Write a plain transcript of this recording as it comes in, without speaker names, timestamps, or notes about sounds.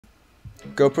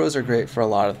GoPros are great for a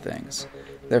lot of things.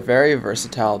 They're very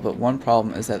versatile, but one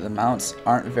problem is that the mounts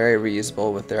aren't very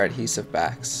reusable with their adhesive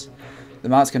backs. The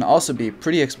mounts can also be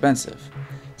pretty expensive.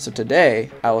 So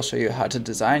today, I will show you how to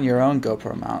design your own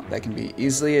GoPro mount that can be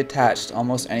easily attached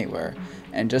almost anywhere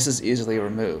and just as easily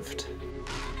removed.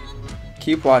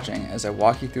 Keep watching as I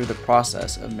walk you through the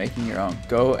process of making your own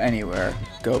go anywhere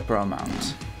GoPro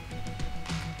mount.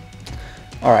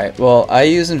 Alright, well, I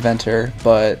use Inventor,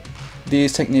 but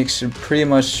these techniques should pretty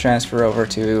much transfer over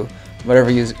to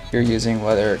whatever you're using,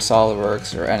 whether it's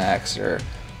SolidWorks or NX or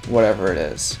whatever it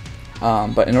is.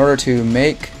 But in order to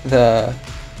make the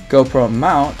GoPro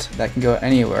mount that can go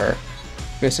anywhere,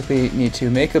 basically you need to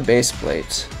make a base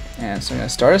plate. And so I'm going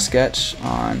to start a sketch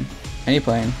on any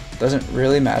plane, doesn't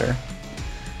really matter,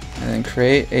 and then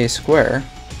create a square.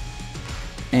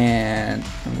 And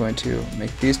I'm going to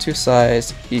make these two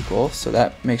sides equal, so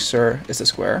that makes sure it's a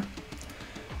square.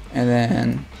 And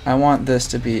then I want this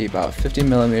to be about 50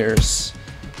 millimeters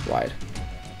wide.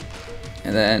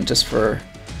 And then just for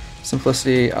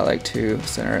simplicity, I like to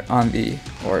center it on the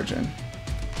origin.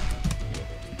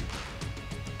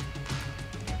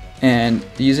 And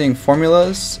using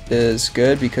formulas is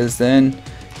good because then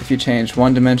if you change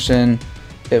one dimension,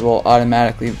 it will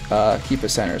automatically keep it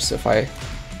centered. So if I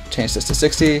change this to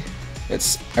 60,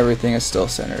 everything is still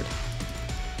centered.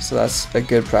 So that's a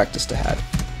good practice to have.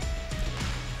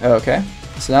 Okay,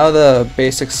 so now the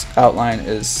basics outline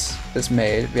is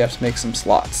made. We have to make some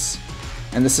slots,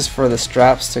 and this is for the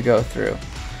straps to go through.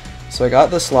 So I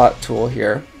got the slot tool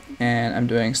here, and I'm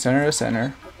doing center to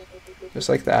center, just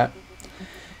like that.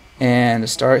 And to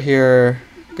start here,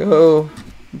 go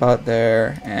about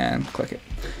there and click it.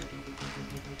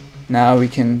 Now we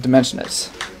can dimension it.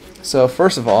 So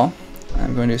first of all,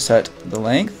 I'm going to set the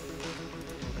length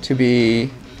to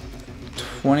be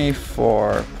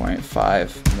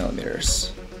 24.5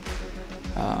 millimeters.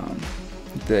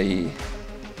 The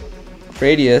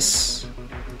radius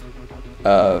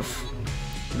of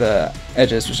the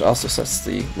edges, which also sets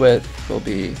the width, will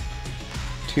be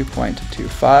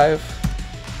 2.25.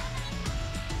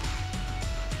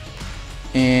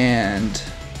 And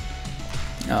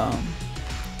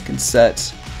you can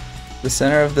set the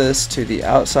center of this to the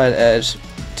outside edge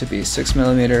to be 6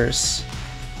 millimeters,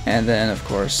 and then of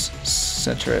course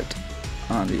center it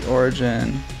on the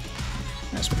origin.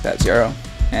 Let's make that 0,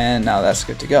 and now that's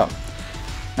good to go.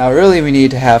 Now really we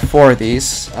need to have 4 of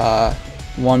these,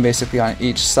 one basically on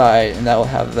each side, and that will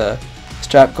have the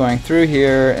strap going through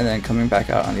here and then coming back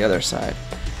out on the other side.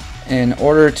 In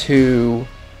order to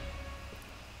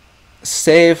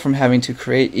save from having to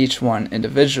create each one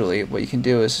individually, what you can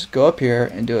do is go up here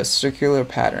and do a circular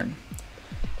pattern.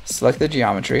 Select the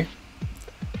geometry,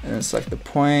 and then select the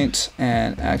point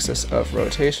and axis of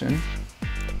rotation.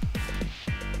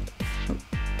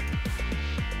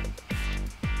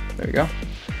 There we go.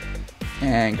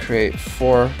 And create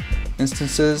 4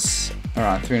 instances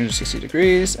around 360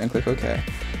 degrees and click OK.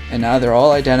 And now they're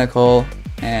all identical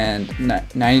and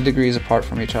 90 degrees apart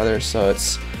from each other, so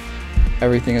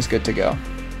everything is good to go.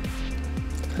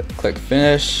 Click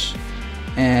finish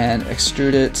and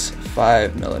extrude it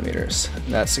 5 millimeters.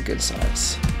 That's a good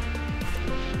size.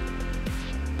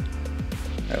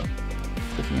 Oh,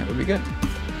 clicking it would be good.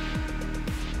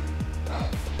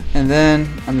 And then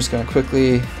I'm just going to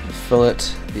quickly fillet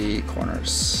the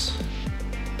corners.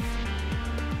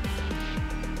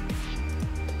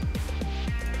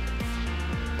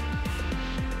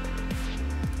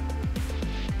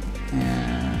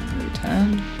 And maybe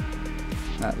 10.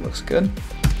 That looks good.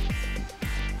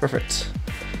 Perfect.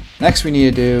 Next we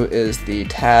need to do is the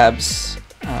tabs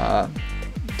to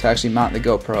actually mount the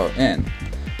GoPro in.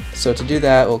 So to do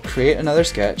that, we'll create another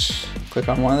sketch, click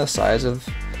on one of the sides of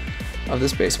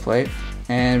this base plate,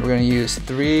 and we're going to use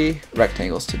 3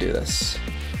 rectangles to do this.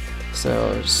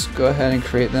 So just go ahead and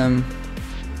create them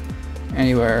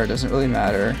anywhere, it doesn't really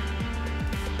matter,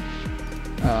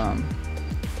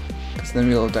 because then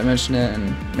we'll dimension it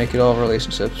and make it all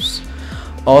relationships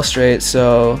all straight.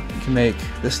 So you can make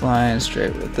this line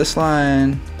straight with this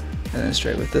line, and then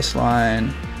straight with this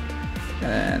line,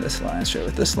 and this line straight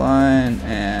with this line,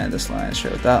 and this line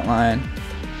straight with that line.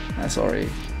 That's already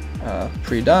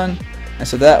pre-done, and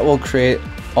so that will create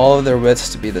all of their widths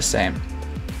to be the same.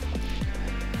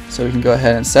 So we can go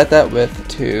ahead and set that width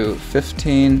to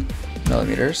 15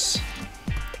 millimeters,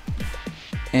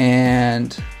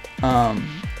 and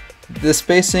the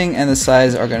spacing and the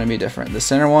size are going to be different. The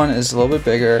center one is a little bit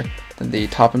bigger than the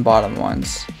top and bottom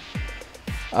ones,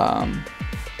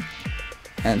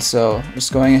 and so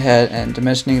just going ahead and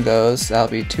dimensioning those, that'll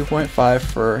be 2.5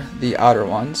 for the outer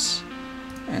ones,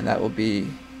 and that will be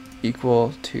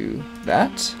equal to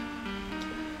that.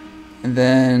 and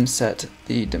then set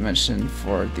the dimension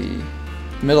for the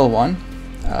middle one.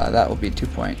 That will be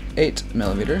 2.8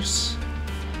 millimeters.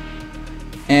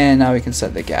 And now we can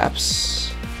set the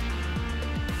gaps.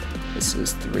 This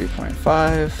is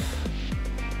 3.5,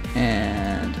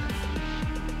 and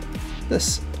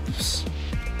this, oops,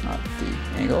 not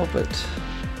the angle, but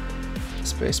the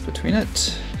space between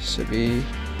it should be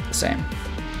the same.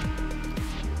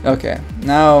 Okay,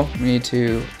 now we need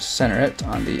to center it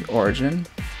on the origin,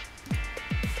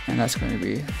 and that's going to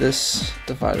be this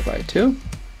divided by 2.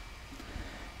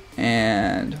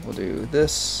 And we'll do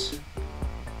this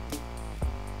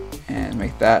and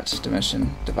make that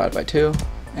dimension divided by 2.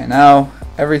 And now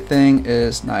everything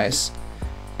is nice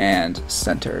and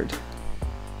centered.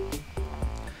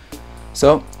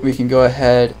 So we can go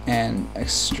ahead and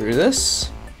extrude this.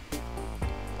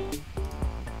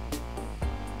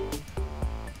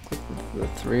 The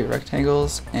 3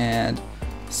 rectangles and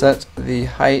set the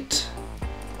height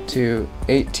to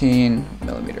 18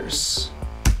 millimeters.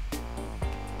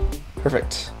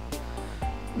 Perfect.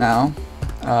 Now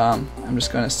I'm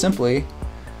just going to simply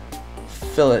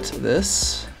fillet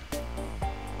this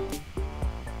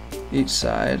each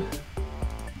side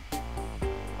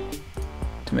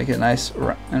to make it nice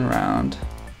and round.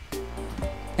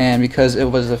 And because it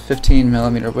was a 15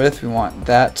 millimeter width, we want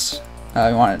that.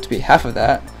 We want it to be half of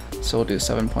that, so we'll do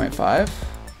 7.5.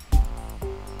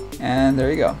 And there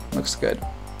you go. Looks good.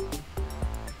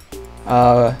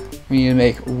 We need to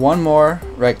make one more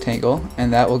rectangle,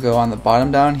 and that will go on the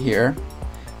bottom down here,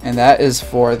 and that is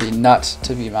for the nut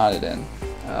to be mounted in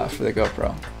for the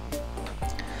GoPro.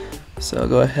 So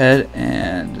go ahead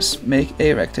and just make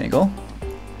a rectangle,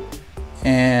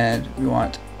 and we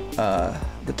want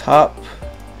the top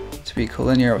to be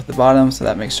collinear with the bottom, so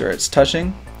that makes sure it's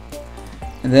touching.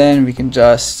 And then we can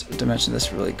just dimension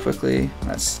this really quickly.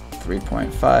 That's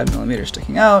 3.5 millimeters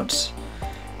sticking out,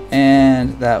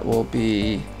 and that will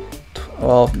be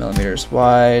 12 millimeters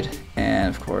wide,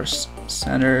 and of course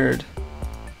centered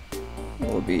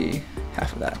will be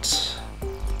half of that.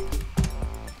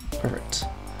 Perfect.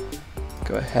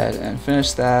 Go ahead and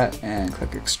finish that and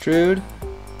click extrude,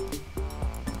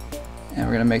 and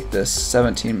we're going to make this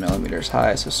 17 millimeters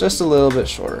high, so it's just a little bit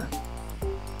shorter.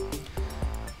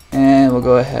 And we'll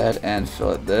go ahead and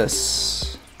fillet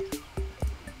this,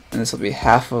 and this will be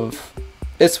half of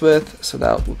its width, so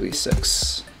that will be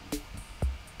 6.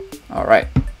 Alright,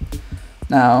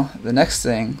 now the next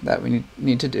thing that we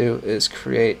need to do is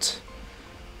create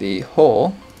the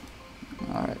hole.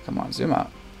 Alright, come on, zoom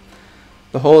out.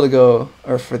 The hole to go,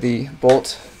 or for the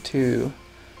bolt to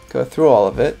go through all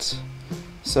of it.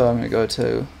 So I'm going to go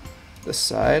to this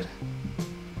side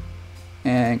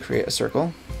and create a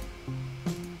circle.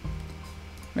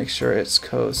 Make sure it's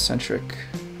concentric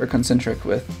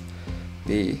with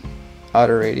the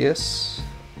outer radius,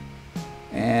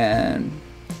 and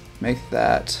make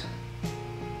that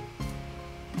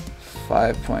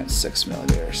 5.6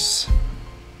 millimeters.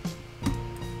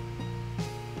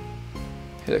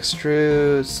 Hit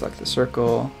extrude, select the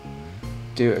circle,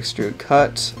 do extrude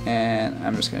cut, and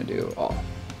I'm just going to do all.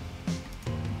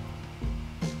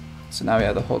 So now we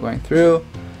have the hole going through,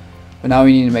 but now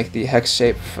we need to make the hex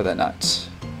shape for the nut.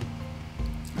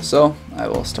 So I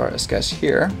will start a sketch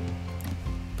here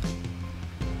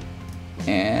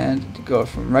and go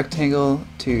from rectangle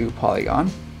to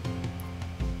polygon,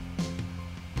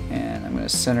 and I'm going to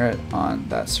center it on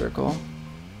that circle,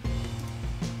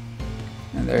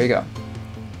 and there you go.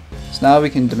 So now we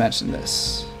can dimension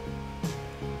this.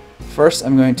 First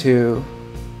I'm going to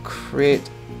create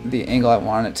the angle I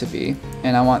want it to be,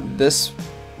 and I want this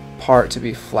part to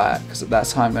be flat because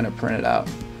that's how I'm going to print it out.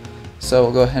 So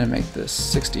we'll go ahead and make this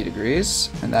 60 degrees,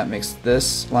 and that makes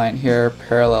this line here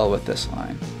parallel with this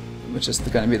line, which is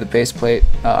going to be the base plate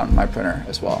on my printer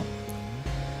as well.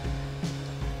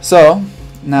 So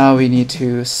now we need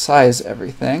to size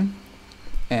everything,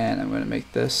 and I'm going to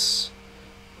make this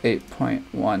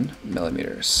 8.1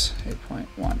 millimeters.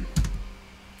 8.1.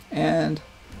 And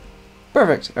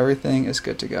perfect, everything is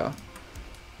good to go.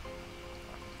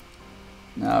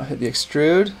 Now hit the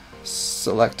extrude,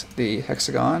 select the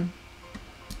hexagon,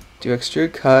 do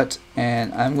extrude cut,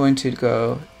 and I'm going to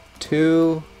go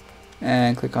to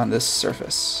and click on this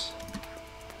surface.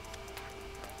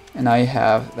 And now you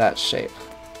have that shape.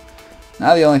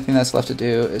 Now the only thing that's left to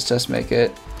do is just make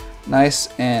it nice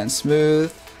and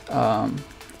smooth. I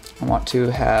want to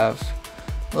have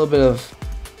a little bit of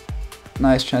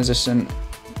nice transition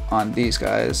on these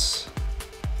guys.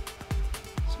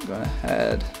 So I'm going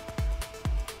ahead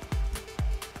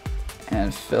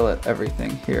and fillet everything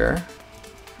here.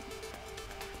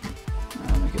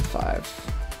 I'll make it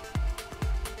 5.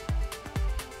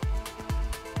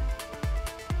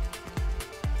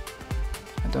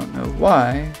 don't know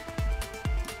why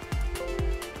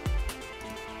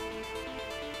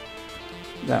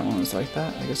that one was like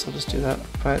that. I guess I'll just do that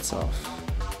by itself.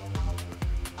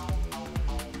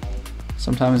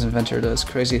 Sometimes Inventor does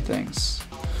crazy things.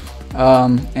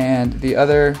 And the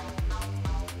other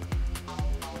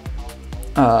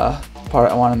part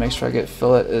I want to make sure I get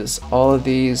fillet is all of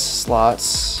these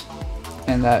slots,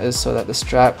 and that is so that the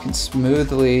strap can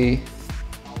smoothly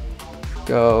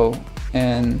go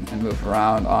in and move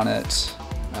around on it.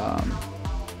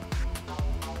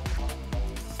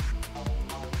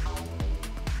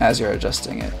 As you're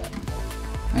adjusting it.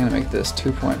 I'm going to make this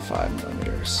 2.5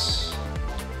 millimeters.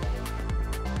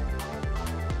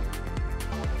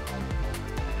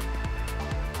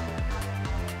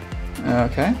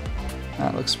 Okay,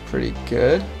 that looks pretty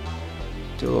good.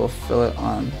 Do a little fillet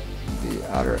on the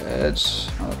outer edge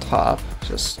on the top,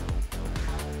 just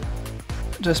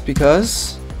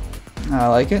because I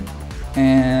like it.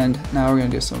 And now we're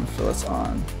going to do some fillets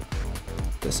on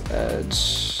this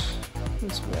edge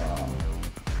as well.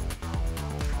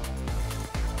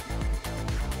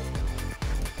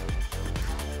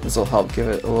 This will help give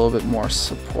it a little bit more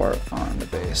support on the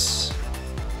base.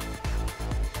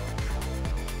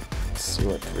 Let's see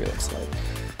what 3 looks like.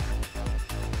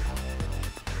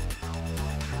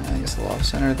 I guess a little off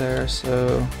center there,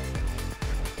 so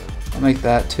I'll make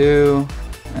that too,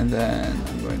 and then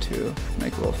I'm going to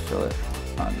make a little fillet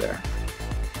on there.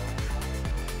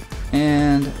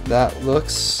 And that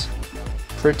looks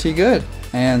pretty good.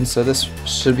 And so this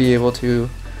should be able to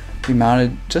be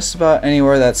mounted just about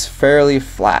anywhere that's fairly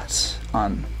flat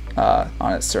on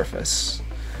its surface.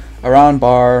 A round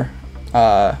bar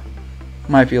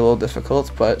might be a little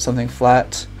difficult, but something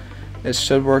flat, it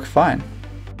should work fine.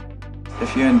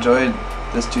 If you enjoyed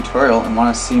this tutorial and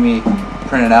want to see me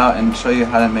print it out and show you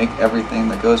how to make everything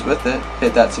that goes with it,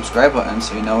 hit that subscribe button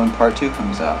so you know when part 2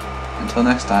 comes out. Until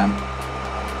next time,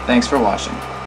 thanks for watching.